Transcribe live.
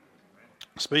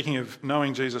Speaking of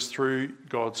knowing Jesus through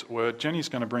God's word, Jenny's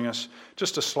going to bring us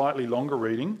just a slightly longer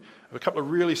reading of a couple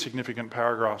of really significant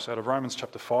paragraphs out of Romans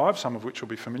chapter 5, some of which will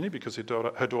be familiar because her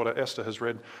daughter Esther has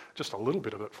read just a little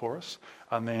bit of it for us,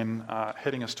 and then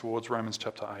heading us towards Romans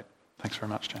chapter 8. Thanks very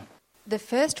much, Jen. The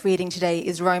first reading today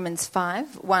is Romans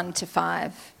 5,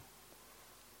 1-5.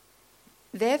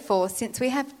 Therefore, since we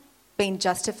have been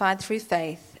justified through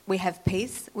faith, we have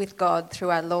peace with God through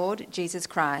our Lord Jesus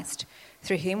Christ,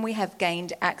 through whom we have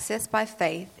gained access by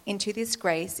faith into this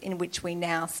grace in which we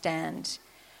now stand.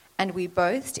 And we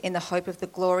boast in the hope of the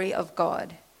glory of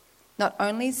God. Not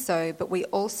only so, but we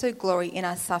also glory in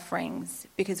our sufferings,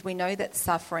 because we know that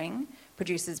suffering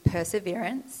produces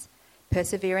perseverance,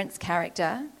 perseverance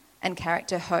character, and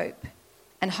character hope.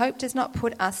 And hope does not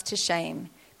put us to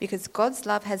shame, because God's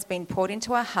love has been poured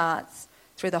into our hearts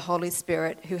through the Holy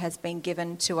Spirit who has been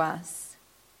given to us.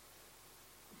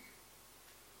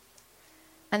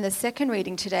 And the second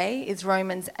reading today is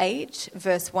Romans 8,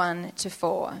 verse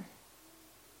 1-4.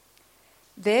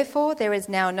 Therefore, there is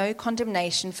now no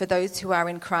condemnation for those who are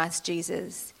in Christ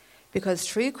Jesus, because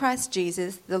through Christ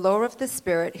Jesus, the law of the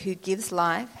Spirit who gives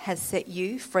life has set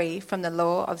you free from the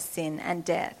law of sin and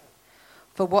death.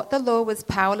 For what the law was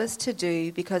powerless to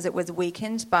do because it was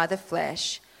weakened by the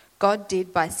flesh, God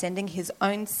did by sending his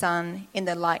own Son in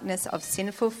the likeness of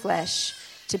sinful flesh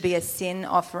to be a sin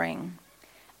offering.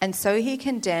 And so he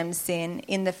condemned sin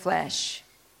in the flesh,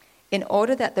 in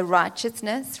order that the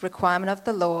righteousness requirement of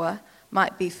the law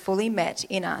might be fully met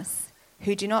in us,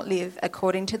 who do not live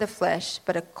according to the flesh,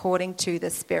 but according to the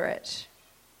Spirit.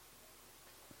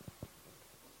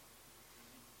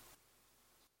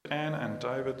 Anne and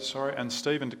David, and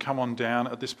Stephen to come on down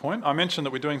at this point. I mentioned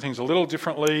that we're doing things a little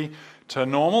differently to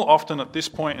normal. Often at this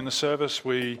point in the service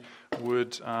we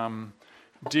would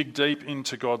dig deep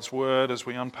into God's word as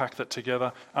we unpack that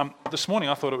together. This morning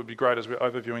I thought it would be great as we're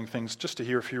overviewing things just to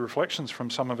hear a few reflections from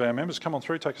some of our members. Come on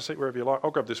through, take a seat wherever you like. I'll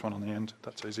grab this one on the end,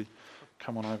 that's easy.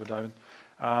 Come on over, David.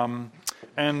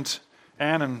 And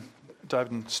Anne and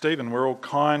David and Stephen were all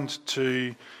kind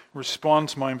to respond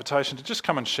to my invitation to just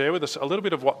come and share with us a little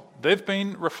bit of what they've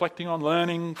been reflecting on,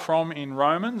 learning from in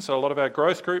Romans. A lot of our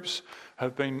growth groups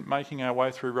have been making our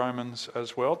way through Romans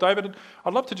as well. David,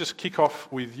 I'd love to just kick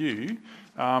off with you,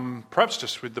 perhaps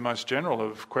just with the most general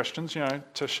of questions,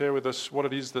 to share with us what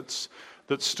it is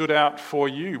that stood out for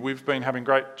you. We've been having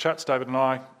great chats. David and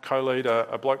I co-lead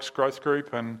a blokes growth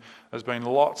group, and there's been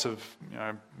lots of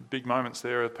big moments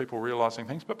there of people realising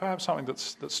things, but perhaps something that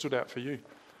stood out for you.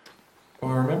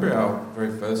 Well, I remember our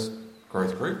very first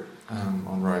growth group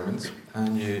on Romans,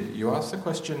 and you asked the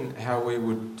question how we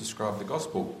would describe the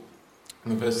gospel.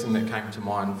 And the first thing that came to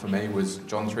mind for me was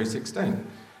John 3:16.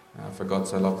 For God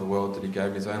so loved the world that he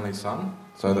gave his only Son,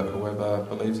 so that whoever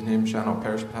believes in him shall not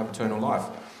perish but have eternal life.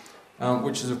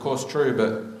 Which is of course true,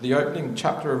 but the opening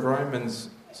chapter of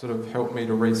Romans sort of helped me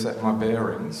to reset my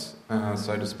bearings,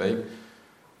 so to speak,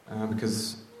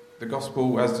 because the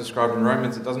gospel, as described in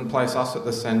Romans, it doesn't place us at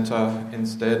the centre.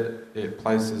 Instead, it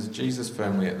places Jesus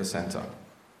firmly at the centre,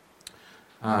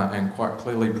 and quite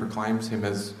clearly proclaims him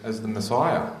as the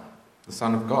Messiah, the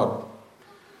Son of God,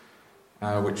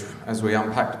 which, as we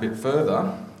unpacked a bit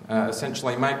further,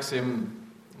 essentially makes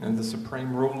him the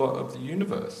supreme ruler of the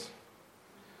universe,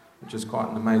 which is quite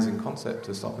an amazing concept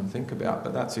to stop and think about,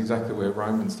 but that's exactly where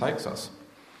Romans takes us.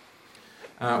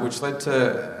 Which led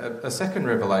to a second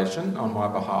revelation on my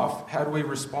behalf. How do we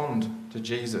respond to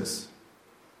Jesus,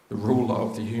 the ruler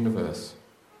of the universe?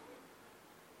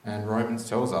 And Romans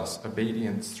tells us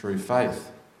obedience through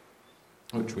faith,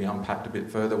 which we unpacked a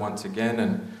bit further once again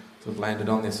and sort of landed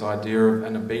on this idea of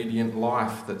an obedient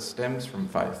life that stems from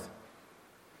faith.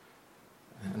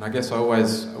 And I guess I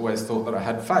always thought that I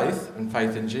had faith and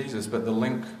faith in Jesus, but the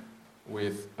link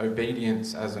with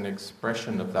obedience as an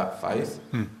expression of that faith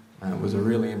was a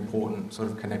really important sort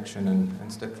of connection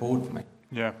and step forward for me.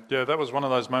 Yeah, that was one of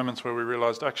those moments where we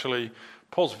realised actually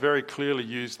Paul's very clearly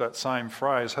used that same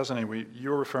phrase, hasn't he?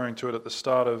 You're referring to it at the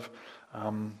start of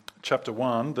chapter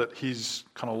 1, that his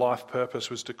kind of life purpose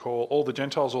was to call all the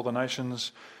Gentiles, all the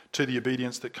nations, to the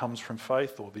obedience that comes from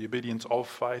faith, or the obedience of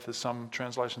faith, as some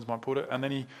translations might put it. And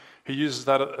then he uses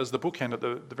that as the bookend at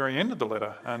the very end of the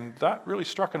letter. And that really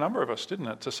struck a number of us, didn't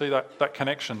it? To see that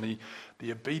connection,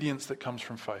 the obedience that comes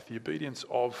from faith, the obedience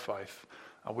of faith.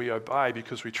 We obey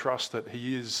because we trust that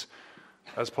he is,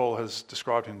 as Paul has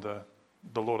described him,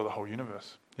 the Lord of the whole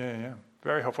universe. Yeah.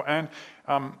 Very helpful. And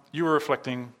you were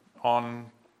reflecting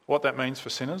on what that means for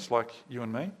sinners like you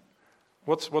and me.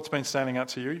 What's been standing out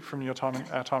to you from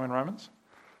our time in Romans?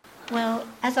 Well,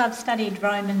 as I've studied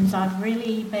Romans, I've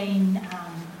really been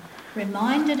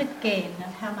reminded again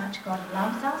of how much God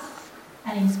loves us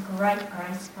and his great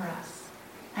grace for us.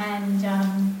 And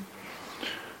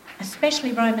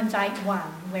especially Romans 8:1,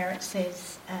 where it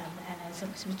says, and as it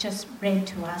was just read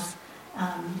to us,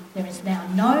 there is now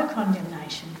no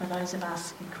condemnation for those of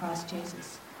us in Christ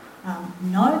Jesus.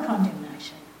 No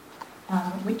condemnation,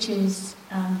 which is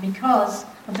because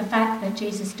of the fact that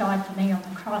Jesus died for me on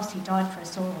the cross. He died for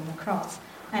us all on the cross,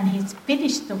 and he's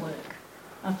finished the work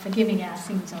of forgiving our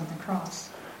sins on the cross.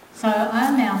 So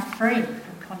I'm now free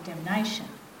from condemnation.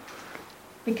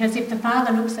 Because if the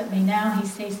Father looks at me now, he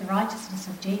sees the righteousness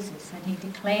of Jesus, and he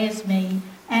declares me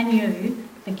and you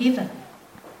forgiven.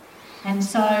 And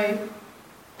so,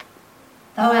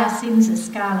 though our sins are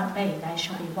scarlet be, they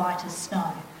shall be white as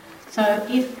snow. So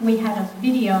if we had a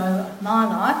video of my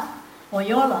life or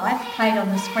your life played on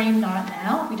the screen right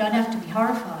now, we don't have to be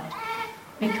horrified,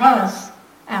 because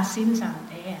our sins aren't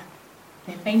there.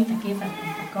 They've been forgiven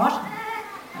and forgotten,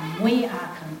 and we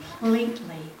are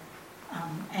completely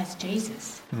as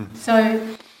Jesus.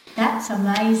 So that's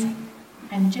amazing,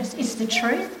 and just it's the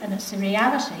truth and it's the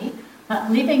reality,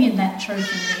 but living in that truth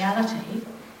and reality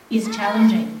is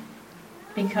challenging,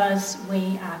 because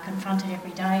we are confronted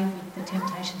every day with the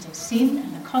temptations of sin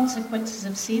and the consequences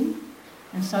of sin,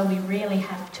 and so we really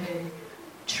have to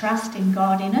trust in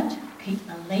God in it, keep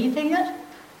believing it,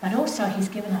 but also he's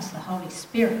given us the Holy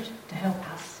Spirit to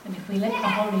help us. And if we let the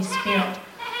Holy Spirit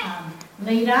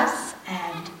lead us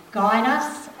and guide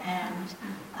us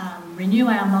and renew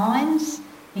our minds,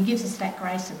 he gives us that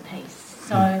grace and peace.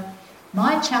 So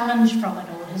my challenge from it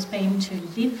all has been to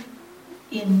live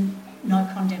in no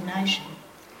condemnation.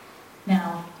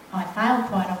 Now, I fail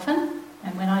quite often,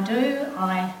 and when I do,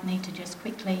 I need to just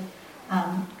quickly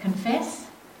confess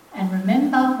and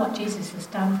remember what Jesus has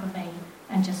done for me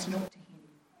and just look to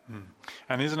him.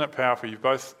 And isn't it powerful? You've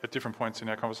both, at different points in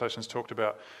our conversations, talked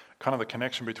about kind of the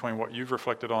connection between what you've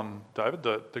reflected on, David,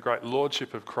 the great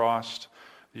lordship of Christ,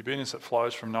 the obedience that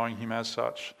flows from knowing him as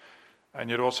such, and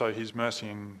yet also his mercy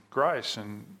and grace,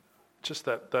 and just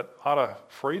that utter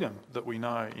freedom that we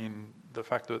know in the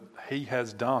fact that he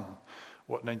has done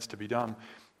what needs to be done.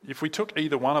 If we took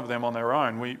either one of them on their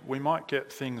own, we might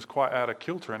get things quite out of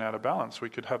kilter and out of balance. We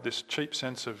could have this cheap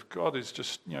sense of God is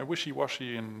just,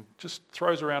 wishy-washy and just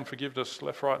throws around forgiveness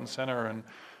left, right and centre, and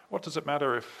what does it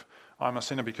matter if I'm a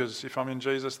sinner, because if I'm in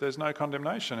Jesus there's no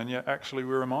condemnation. And yet actually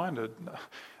we're reminded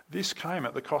this came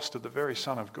at the cost of the very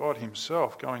Son of God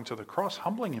himself going to the cross,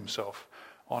 humbling himself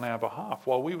on our behalf.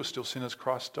 While we were still sinners,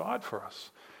 Christ died for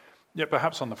us. Yet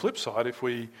perhaps on the flip side, if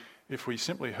we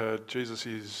simply heard Jesus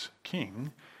is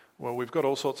king, well, we've got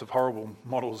all sorts of horrible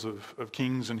models of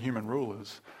kings and human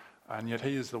rulers, and yet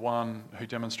he is the one who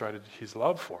demonstrated his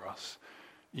love for us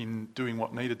in doing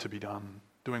what needed to be done,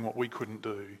 doing what we couldn't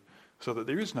do, so that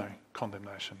there is no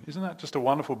condemnation. Isn't that just a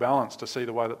wonderful balance to see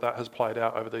the way that has played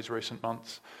out over these recent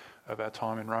months of our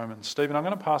time in Romans? Stephen, I'm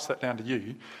going to pass that down to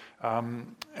you.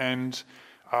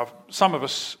 Some of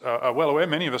us are well aware,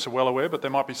 many of us are well aware, but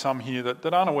there might be some here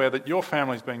that aren't aware that your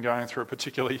family's been going through a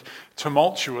particularly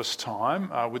tumultuous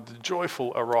time with the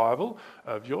joyful arrival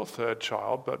of your third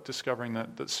child, but discovering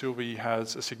that Sylvie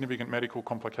has a significant medical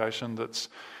complication that's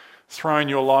thrown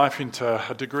your life into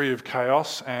a degree of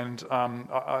chaos, and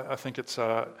I think it's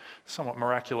somewhat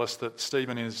miraculous that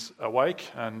Stephen is awake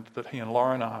and that he and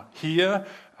Lauren are here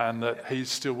and that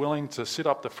he's still willing to sit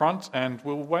up the front, and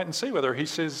we'll wait and see whether he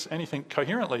says anything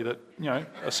coherently, that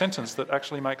a sentence that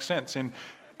actually makes sense.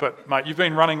 But mate, you've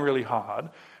been running really hard,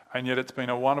 and yet it's been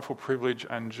a wonderful privilege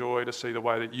and joy to see the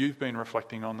way that you've been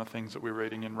reflecting on the things that we're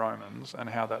reading in Romans and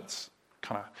how that's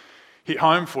kind of hit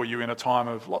home for you in a time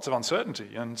of lots of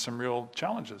uncertainty and some real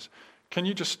challenges. Can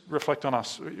you just reflect with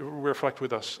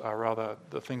us,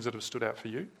 the things that have stood out for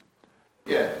you?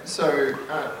 Yeah, so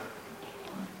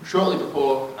shortly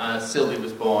before Sylvie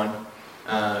was born,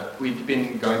 we'd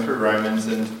been going through Romans,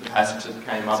 and the passage that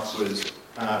came up was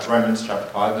Romans chapter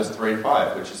 5, verse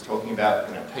 3-5, which is talking about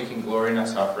taking glory in our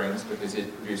sufferings because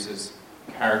it produces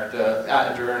character,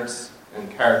 endurance,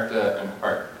 and character and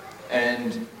hope.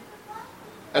 And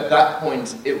at that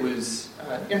point, it was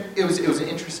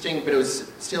interesting, but it was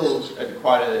still at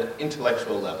quite an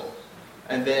intellectual level.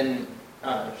 And then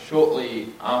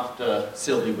shortly after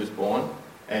Sylvie was born,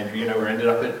 and we ended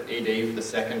up at ED for the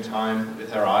second time with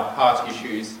her heart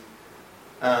issues.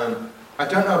 I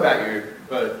don't know about you,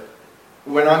 but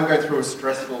when I'm going through a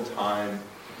stressful time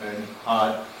and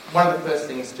hard, one of the first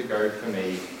things to go for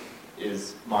me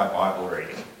is my Bible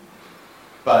reading.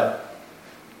 But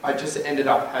I just ended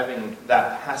up having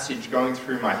that passage going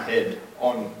through my head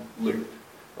on loop.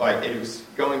 Like, it was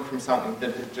going from something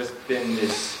that had just been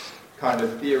this kind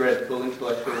of theoretical,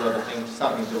 intellectual level thing to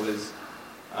something that was,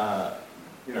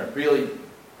 really,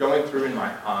 going through in my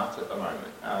heart at the moment,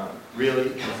 really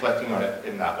reflecting on it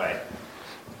in that way.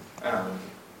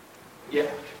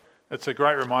 It's a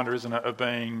great reminder, isn't it, of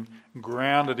being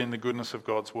grounded in the goodness of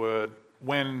God's word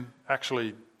when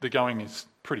actually the going is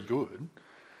pretty good,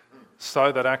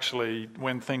 so that actually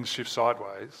when things shift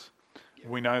sideways,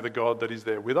 we know the God that is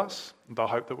there with us, the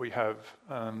hope that we have,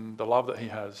 the love that he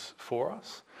has for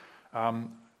us.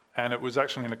 And it was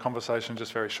actually in a conversation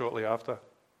just very shortly after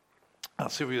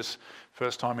Sylvia's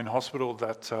first time in hospital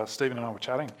that Stephen and I were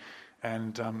chatting,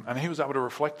 and he was able to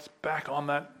reflect back on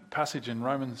that passage in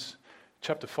Romans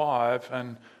chapter 5,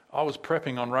 and I was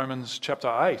prepping on Romans chapter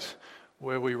 8,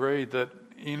 where we read that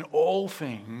in all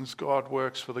things God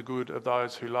works for the good of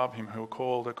those who love him, who are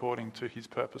called according to his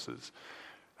purposes.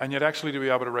 And yet actually to be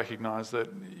able to recognise that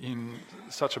in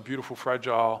such a beautiful,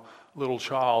 fragile little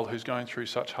child who's going through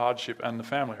such hardship and the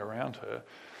family around her,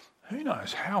 who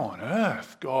knows how on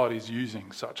earth God is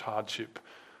using such hardship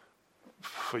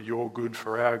for your good,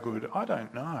 for our good? I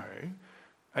don't know.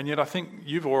 And yet I think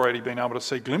you've already been able to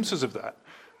see glimpses of that,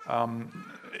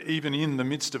 even in the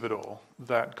midst of it all,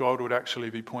 that God would actually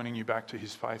be pointing you back to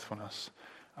his faithfulness.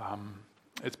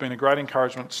 It's been a great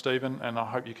encouragement, Stephen, and I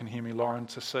hope you can hear me, Lauren,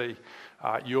 to see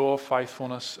your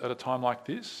faithfulness at a time like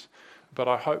this. But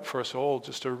I hope for us all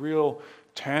just a real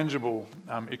tangible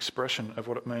expression of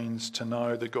what it means to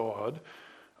know the God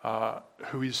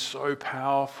who is so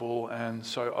powerful and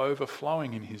so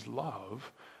overflowing in his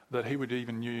love that he would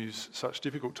even use such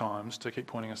difficult times to keep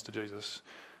pointing us to Jesus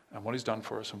and what he's done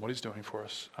for us and what he's doing for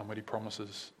us and what he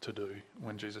promises to do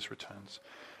when Jesus returns.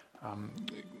 I'm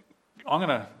going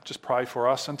to just pray for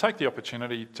us and take the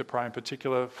opportunity to pray in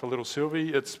particular for little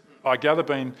Sylvie. It's, I gather,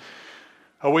 been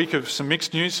a week of some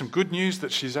mixed news, some good news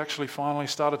that she's actually finally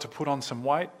started to put on some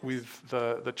weight with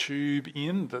the tube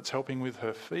in that's helping with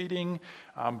her feeding.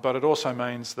 But it also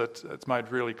means that it's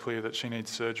made really clear that she needs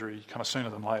surgery kind of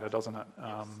sooner than later, doesn't it?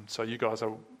 So you guys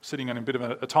are sitting in a bit of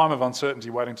a time of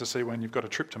uncertainty, waiting to see when you've got a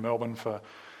trip to Melbourne for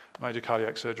major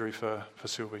cardiac surgery for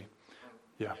Sylvie.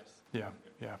 Yeah.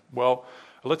 Well,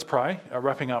 let's pray,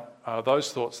 wrapping up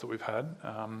those thoughts that we've had.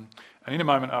 And in a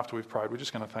moment after we've prayed, we're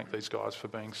just going to thank these guys for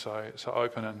being so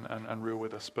open and real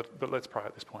with us. But let's pray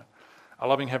at this point. Our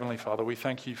loving Heavenly Father, we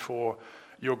thank you for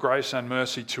your grace and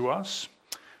mercy to us,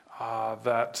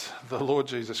 that the Lord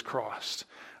Jesus Christ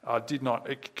did not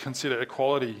consider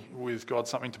equality with God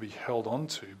something to be held on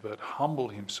to, but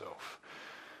humbled himself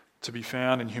to be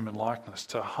found in human likeness,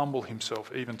 to humble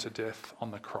himself even to death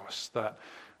on the cross, that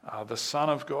the Son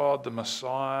of God, the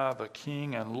Messiah, the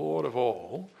King and Lord of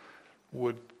all,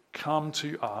 would come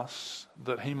to us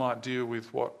that he might deal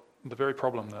with what the very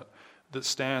problem that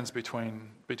stands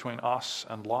between us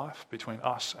and life, between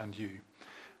us and you,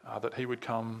 that he would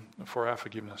come for our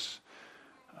forgiveness.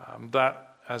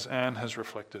 That, as Anne has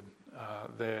reflected,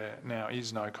 there now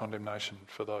is no condemnation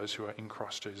for those who are in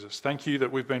Christ Jesus. Thank you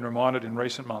that we've been reminded in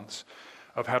recent months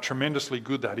of how tremendously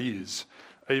good that is,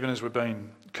 even as we've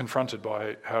been confronted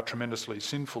by how tremendously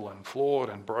sinful and flawed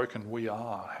and broken we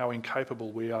are, how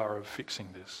incapable we are of fixing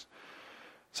this.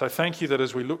 So thank you that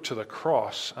as we look to the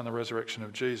cross and the resurrection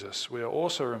of Jesus, we are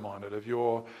also reminded of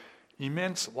your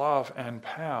immense love and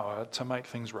power to make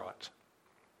things right.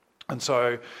 And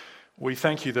so we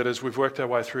thank you that as we've worked our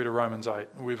way through to Romans 8,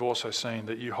 we've also seen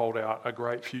that you hold out a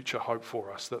great future hope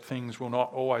for us, that things will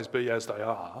not always be as they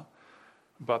are,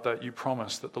 but that you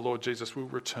promise that the Lord Jesus will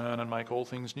return and make all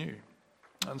things new.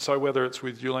 And so whether it's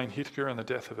with Yulene Hitker and the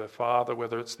death of her father,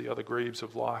 whether it's the other griefs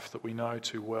of life that we know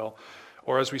too well,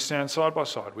 or as we stand side by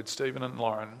side with Stephen and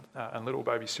Lauren and little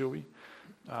baby Sylvie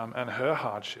and her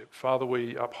hardship, Father,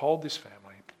 we uphold this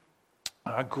family,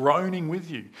 groaning with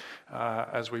you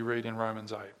as we read in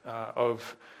Romans 8,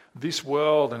 of this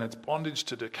world and its bondage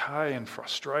to decay and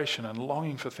frustration and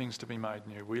longing for things to be made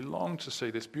new. We long to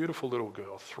see this beautiful little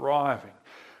girl thriving,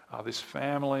 this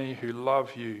family who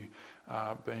love you,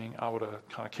 being able to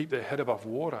kind of keep their head above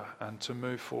water and to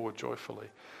move forward joyfully.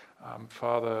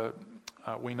 Father,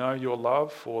 we know your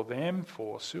love for them,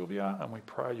 for Sylvia, and we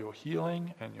pray your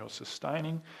healing and your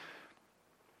sustaining.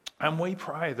 And we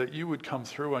pray that you would come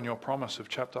through on your promise of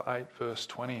chapter 8, verse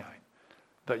 28,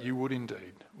 that you would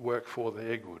indeed work for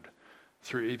their good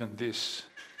through even this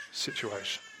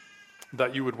situation,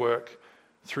 that you would work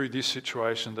through this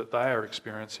situation that they are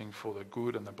experiencing for the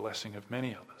good and the blessing of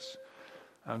many others.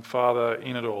 And Father,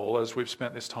 in it all, as we've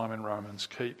spent this time in Romans,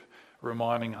 keep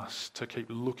reminding us to keep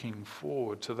looking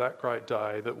forward to that great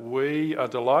day that we are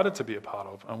delighted to be a part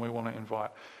of, and we want to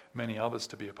invite many others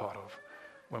to be a part of,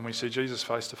 when we see Jesus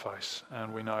face to face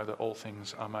and we know that all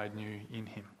things are made new in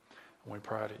him. And we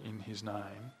pray it in his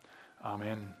name.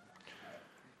 Amen.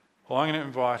 Well, I'm going to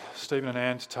invite Stephen and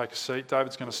Anne to take a seat.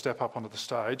 David's going to step up onto the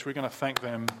stage. We're going to thank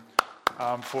them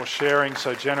for sharing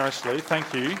so generously.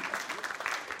 Thank you.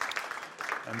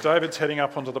 And David's heading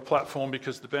up onto the platform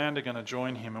because the band are going to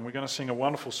join him, and we're going to sing a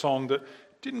wonderful song that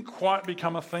didn't quite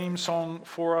become a theme song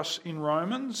for us in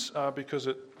Romans because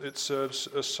it serves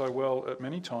us so well at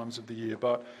many times of the year,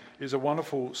 but is a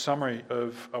wonderful summary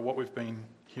of what we've been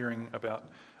hearing about.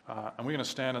 And we're going to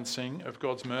stand and sing of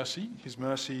God's mercy, his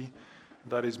mercy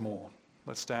that is more.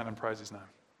 Let's stand and praise his name.